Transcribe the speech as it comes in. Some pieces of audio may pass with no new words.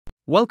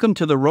Welcome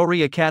to the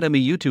Rory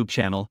Academy YouTube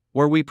channel,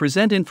 where we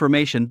present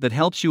information that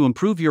helps you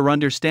improve your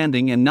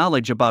understanding and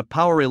knowledge about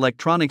power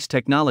electronics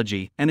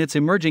technology and its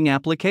emerging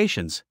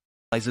applications.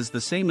 It is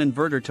the same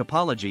inverter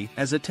topology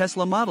as a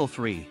Tesla Model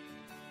 3,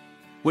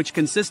 which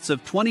consists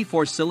of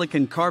 24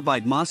 silicon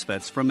carbide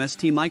MOSFETs from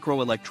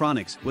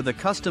STMicroelectronics with a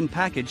custom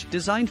package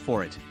designed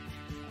for it.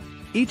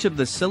 Each of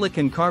the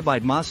silicon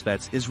carbide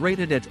MOSFETs is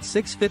rated at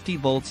 650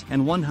 volts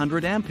and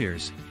 100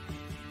 amperes.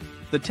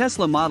 The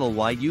Tesla Model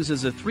Y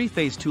uses a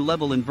three-phase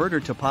two-level inverter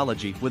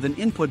topology with an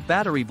input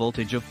battery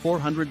voltage of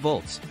 400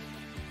 volts.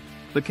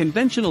 The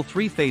conventional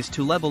three-phase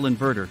two-level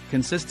inverter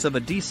consists of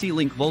a DC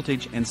link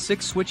voltage and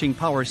 6 switching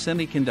power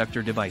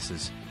semiconductor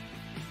devices.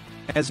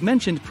 As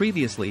mentioned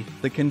previously,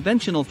 the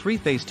conventional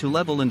three-phase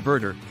two-level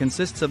inverter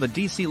consists of a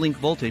DC link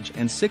voltage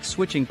and 6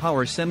 switching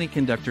power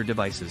semiconductor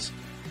devices.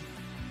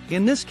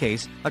 In this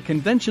case, a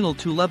conventional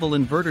two-level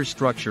inverter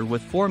structure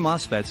with 4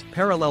 MOSFETs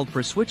paralleled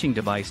per switching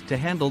device to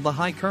handle the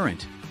high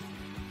current.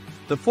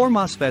 The 4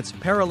 MOSFETs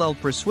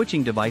paralleled per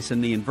switching device in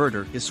the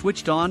inverter is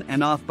switched on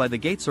and off by the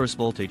gate source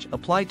voltage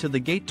applied to the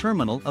gate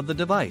terminal of the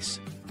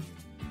device.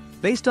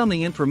 Based on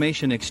the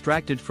information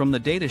extracted from the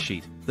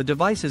datasheet, the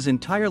device is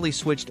entirely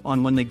switched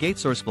on when the gate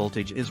source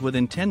voltage is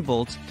within 10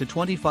 volts to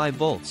 25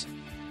 volts.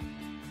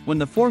 When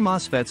the 4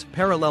 MOSFETs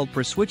paralleled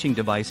per switching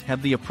device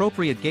have the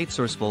appropriate gate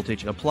source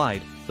voltage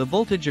applied, the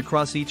voltage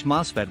across each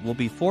MOSFET will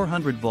be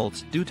 400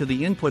 volts due to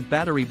the input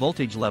battery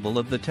voltage level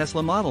of the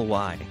Tesla Model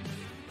Y.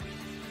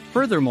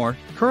 Furthermore,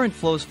 current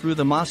flows through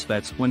the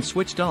MOSFETs when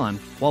switched on,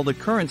 while the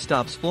current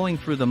stops flowing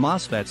through the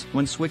MOSFETs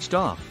when switched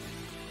off.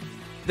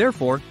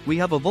 Therefore, we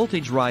have a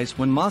voltage rise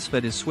when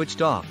MOSFET is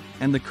switched off,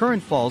 and the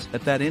current falls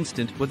at that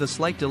instant with a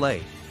slight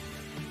delay.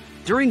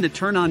 During the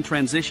turn-on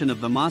transition of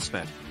the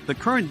MOSFET, the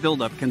current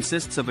buildup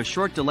consists of a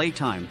short delay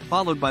time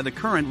followed by the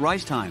current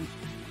rise time.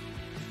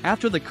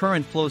 After the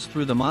current flows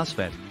through the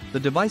MOSFET, the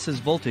device's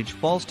voltage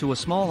falls to a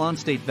small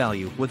on-state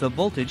value with a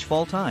voltage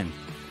fall time.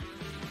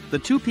 The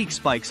two peak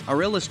spikes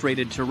are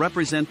illustrated to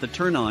represent the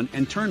turn-on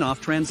and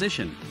turn-off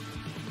transition.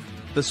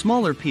 The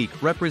smaller peak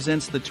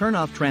represents the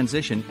turn-off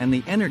transition and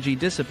the energy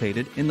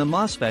dissipated in the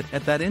MOSFET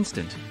at that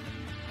instant.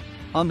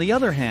 On the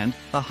other hand,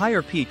 a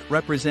higher peak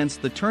represents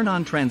the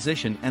turn-on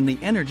transition and the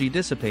energy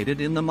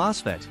dissipated in the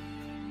MOSFET.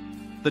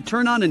 The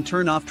turn-on and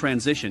turn-off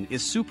transition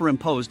is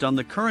superimposed on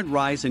the current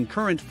rise and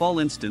current fall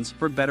instance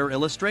for better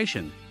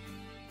illustration.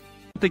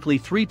 Typically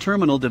 3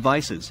 terminal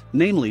devices,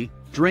 namely,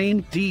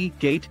 drain D,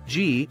 gate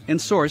G, and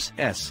source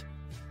S.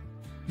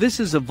 This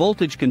is a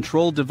voltage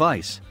control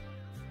device.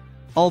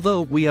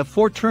 Although we have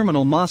 4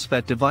 terminal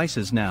MOSFET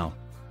devices now.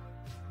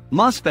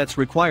 MOSFETs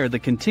require the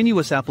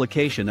continuous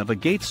application of a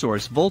gate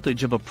source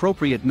voltage of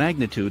appropriate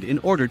magnitude in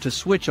order to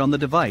switch on the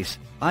device,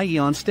 i.e.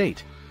 on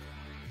state.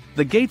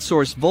 The gate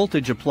source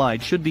voltage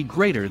applied should be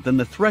greater than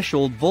the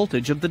threshold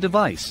voltage of the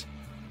device.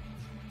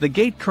 The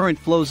gate current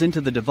flows into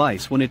the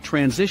device when it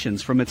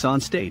transitions from its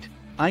on state,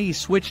 i.e.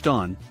 switched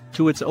on,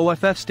 to its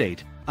OFF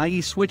state, i.e.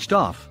 switched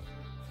off.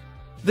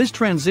 This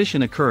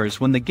transition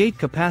occurs when the gate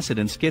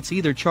capacitance gets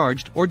either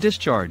charged or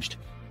discharged.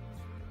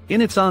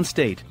 In its on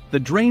state, the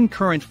drain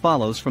current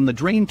follows from the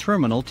drain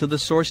terminal to the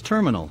source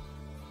terminal.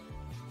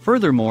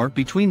 Furthermore,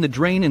 between the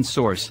drain and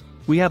source,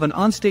 we have an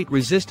on-state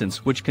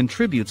resistance which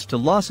contributes to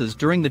losses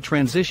during the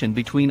transition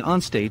between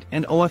on-state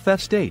and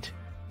OFF state.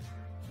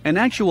 An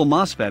actual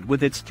MOSFET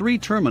with its 3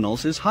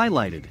 terminals is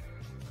highlighted.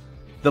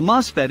 The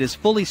MOSFET is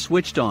fully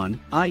switched on,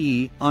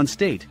 i.e., on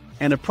state,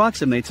 and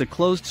approximates a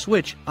closed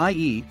switch,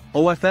 i.e.,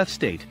 OFF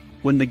state,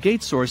 when the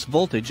gate source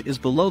voltage is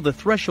below the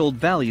threshold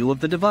value of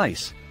the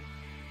device.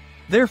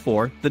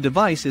 Therefore, the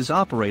device is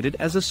operated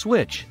as a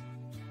switch.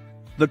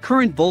 The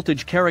current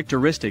voltage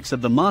characteristics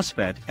of the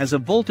MOSFET as a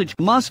voltage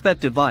MOSFET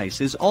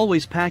device is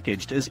always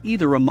packaged as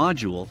either a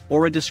module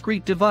or a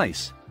discrete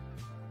device.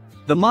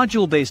 The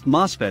module-based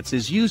MOSFETs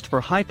is used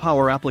for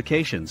high-power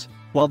applications,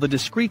 while the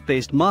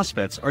discrete-based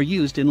MOSFETs are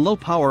used in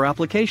low-power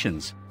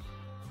applications.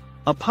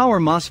 A power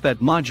MOSFET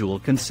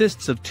module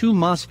consists of 2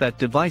 MOSFET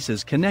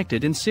devices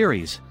connected in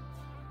series.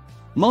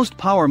 Most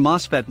power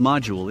MOSFET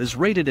module is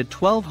rated at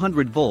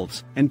 1200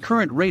 volts and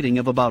current rating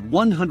of about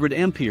 100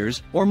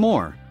 amperes or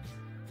more.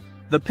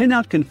 The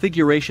pinout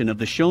configuration of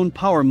the shown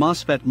power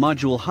MOSFET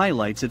module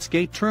highlights its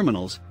gate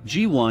terminals,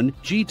 G1,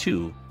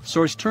 G2,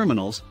 source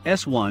terminals,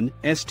 S1,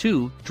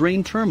 S2,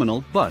 drain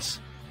terminal,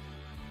 bus.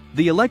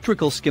 The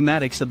electrical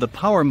schematics of the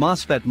power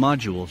MOSFET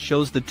module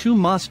shows the 2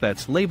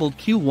 MOSFETs labeled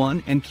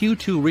Q1 and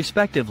Q2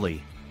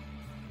 respectively.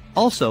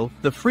 Also,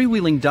 the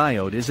freewheeling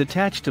diode is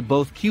attached to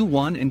both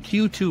Q1 and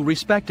Q2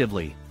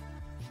 respectively.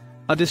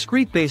 A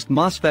discrete-based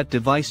MOSFET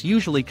device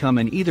usually come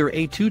in either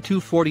a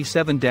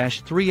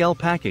 2247-3L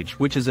package,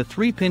 which is a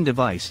 3-pin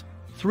device,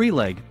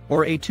 3-leg,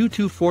 or a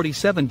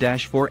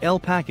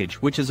 2247-4L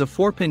package, which is a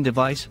 4-pin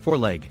device,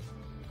 4-leg.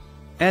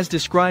 As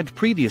described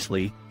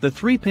previously, the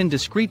 3-pin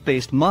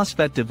discrete-based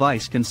MOSFET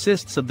device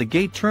consists of the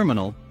gate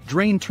terminal,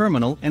 drain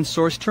terminal, and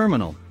source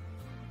terminal.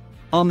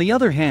 On the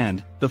other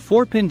hand, the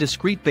 4-pin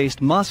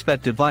discrete-based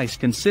MOSFET device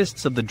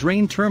consists of the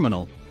drain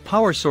terminal,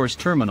 power source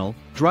terminal,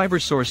 driver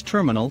source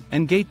terminal,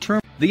 and gate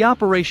terminal. The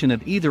operation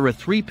of either a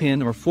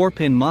 3-pin or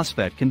 4-pin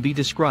MOSFET can be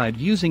described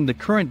using the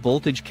current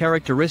voltage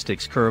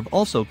characteristics curve,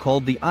 also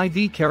called the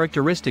IV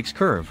characteristics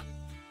curve.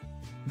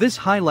 This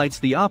highlights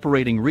the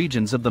operating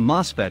regions of the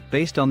MOSFET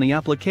based on the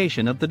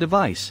application of the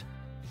device.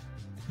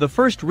 The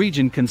first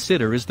region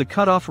consider is the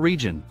cutoff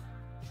region.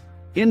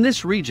 In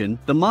this region,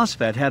 the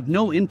MOSFET have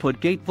no input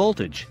gate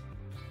voltage.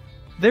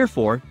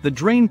 Therefore, the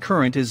drain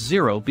current is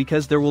zero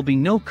because there will be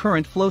no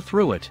current flow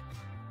through it.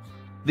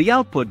 The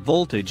output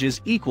voltage is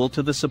equal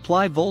to the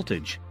supply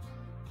voltage.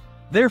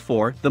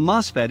 Therefore, the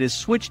MOSFET is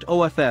switched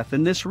OFF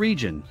in this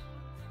region.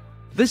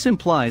 This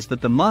implies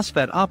that the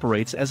MOSFET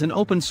operates as an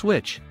open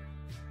switch.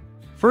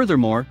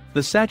 Furthermore,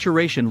 the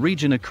saturation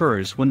region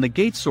occurs when the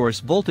gate source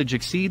voltage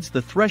exceeds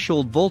the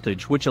threshold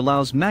voltage, which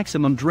allows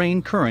maximum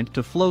drain current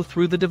to flow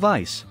through the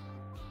device.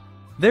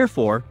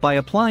 Therefore, by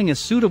applying a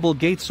suitable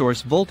gate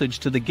source voltage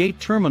to the gate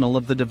terminal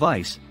of the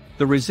device,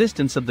 the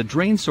resistance of the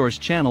drain source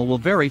channel will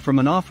vary from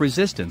an off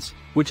resistance,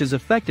 which is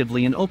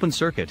effectively an open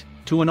circuit,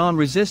 to an on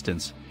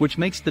resistance, which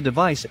makes the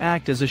device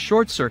act as a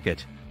short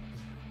circuit.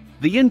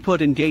 The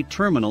input and gate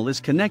terminal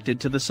is connected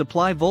to the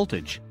supply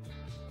voltage.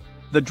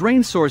 The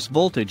drain source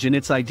voltage in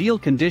its ideal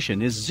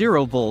condition is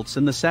 0 volts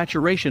in the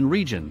saturation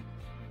region.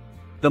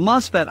 The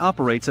MOSFET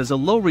operates as a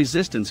low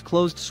resistance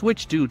closed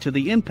switch due to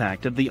the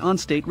impact of the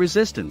on-state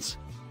resistance.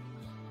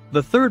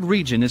 The third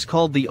region is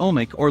called the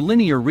ohmic or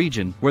linear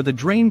region, where the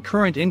drain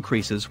current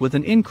increases with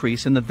an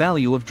increase in the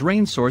value of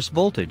drain source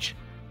voltage.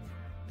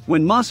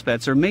 When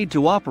MOSFETs are made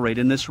to operate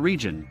in this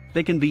region,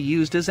 they can be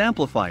used as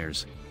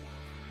amplifiers.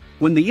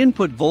 When the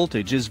input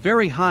voltage is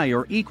very high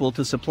or equal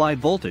to supply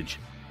voltage,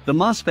 the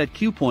MOSFET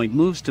Q point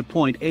moves to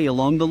point A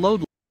along the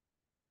load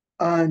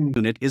line.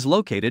 Unit is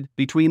located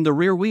between the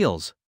rear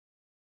wheels.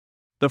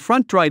 The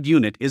front drive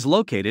unit is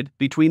located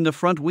between the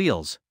front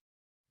wheels.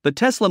 The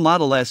Tesla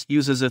Model S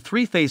uses a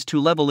 3-phase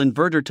 2-level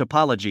inverter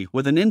topology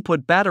with an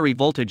input battery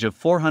voltage of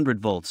 400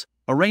 volts,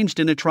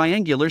 arranged in a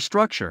triangular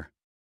structure.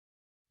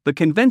 The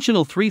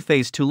conventional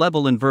 3-phase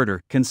 2-level inverter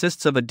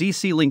consists of a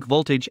DC link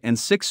voltage and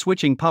 6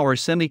 switching power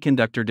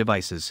semiconductor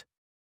devices.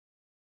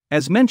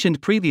 As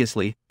mentioned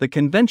previously, the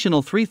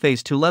conventional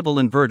 3-phase 2-level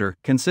inverter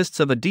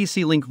consists of a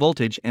DC link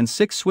voltage and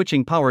 6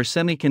 switching power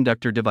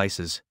semiconductor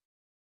devices.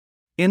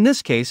 In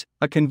this case,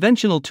 a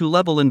conventional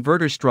 2-level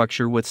inverter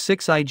structure with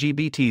 6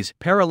 IGBTs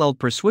paralleled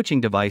per switching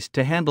device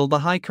to handle the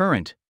high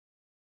current.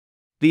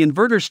 The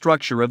inverter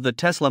structure of the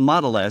Tesla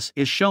Model S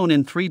is shown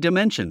in 3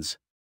 dimensions.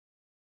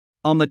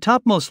 On the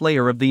topmost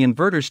layer of the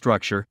inverter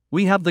structure,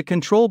 we have the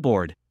control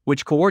board,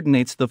 which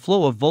coordinates the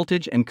flow of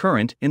voltage and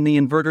current in the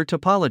inverter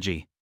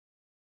topology.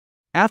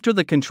 After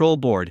the control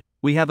board,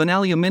 we have an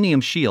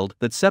aluminum shield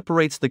that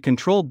separates the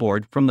control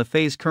board from the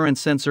phase current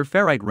sensor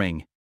ferrite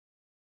ring.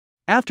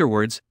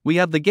 Afterwards, we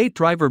have the gate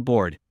driver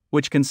board,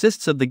 which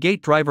consists of the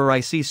gate driver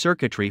IC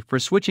circuitry for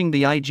switching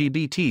the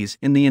IGBTs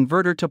in the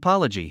inverter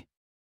topology.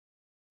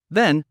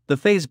 Then, the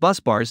phase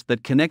bus bars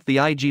that connect the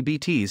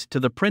IGBTs to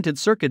the printed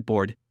circuit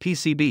board,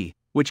 PCB,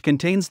 which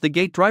contains the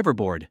gate driver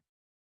board.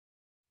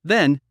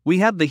 Then, we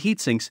have the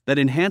heatsinks that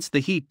enhance the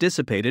heat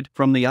dissipated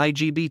from the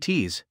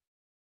IGBTs.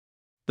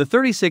 The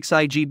 36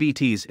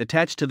 IGBTs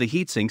attached to the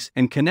heatsinks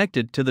and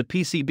connected to the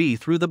PCB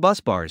through the bus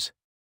bars.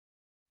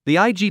 The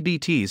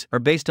IGBTs are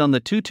based on the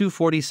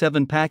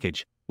 2247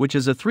 package, which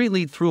is a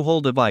 3-lead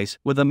through-hole device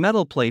with a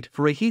metal plate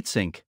for a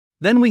heatsink.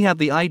 Then we have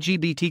the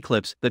IGBT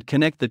clips that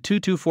connect the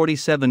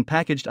 2247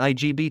 packaged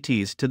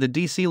IGBTs to the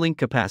DC link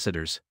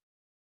capacitors.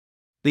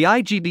 The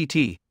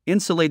IGBT,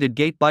 insulated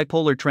gate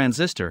bipolar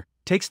transistor,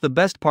 takes the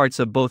best parts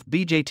of both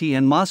BJT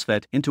and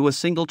MOSFET into a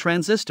single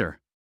transistor.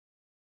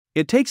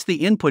 It takes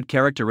the input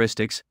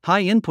characteristics,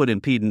 high input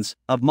impedance,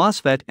 of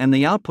MOSFET and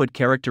the output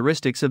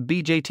characteristics of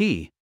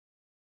BJT.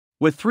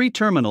 With 3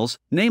 terminals,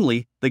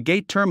 namely, the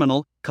gate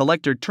terminal,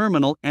 collector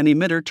terminal and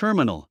emitter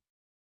terminal.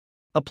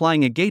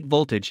 Applying a gate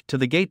voltage to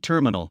the gate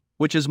terminal,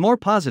 which is more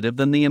positive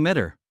than the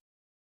emitter,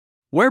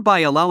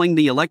 whereby allowing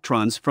the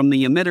electrons from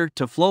the emitter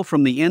to flow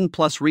from the N+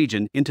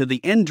 region into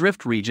the N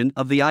drift region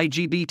of the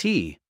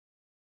IGBT,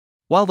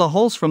 while the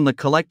holes from the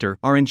collector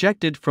are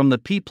injected from the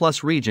P+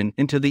 region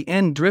into the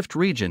N drift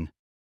region.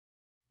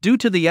 Due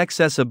to the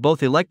excess of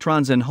both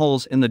electrons and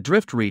holes in the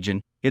drift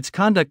region, its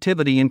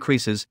conductivity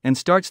increases and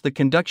starts the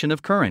conduction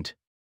of current.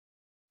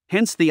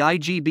 Hence the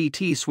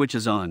IGBT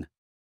switches on.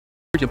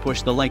 To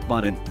push the like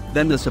button,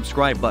 then the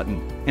subscribe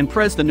button, and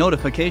press the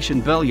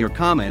notification bell. Your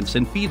comments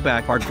and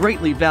feedback are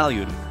greatly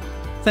valued.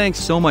 Thanks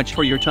so much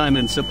for your time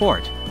and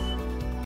support.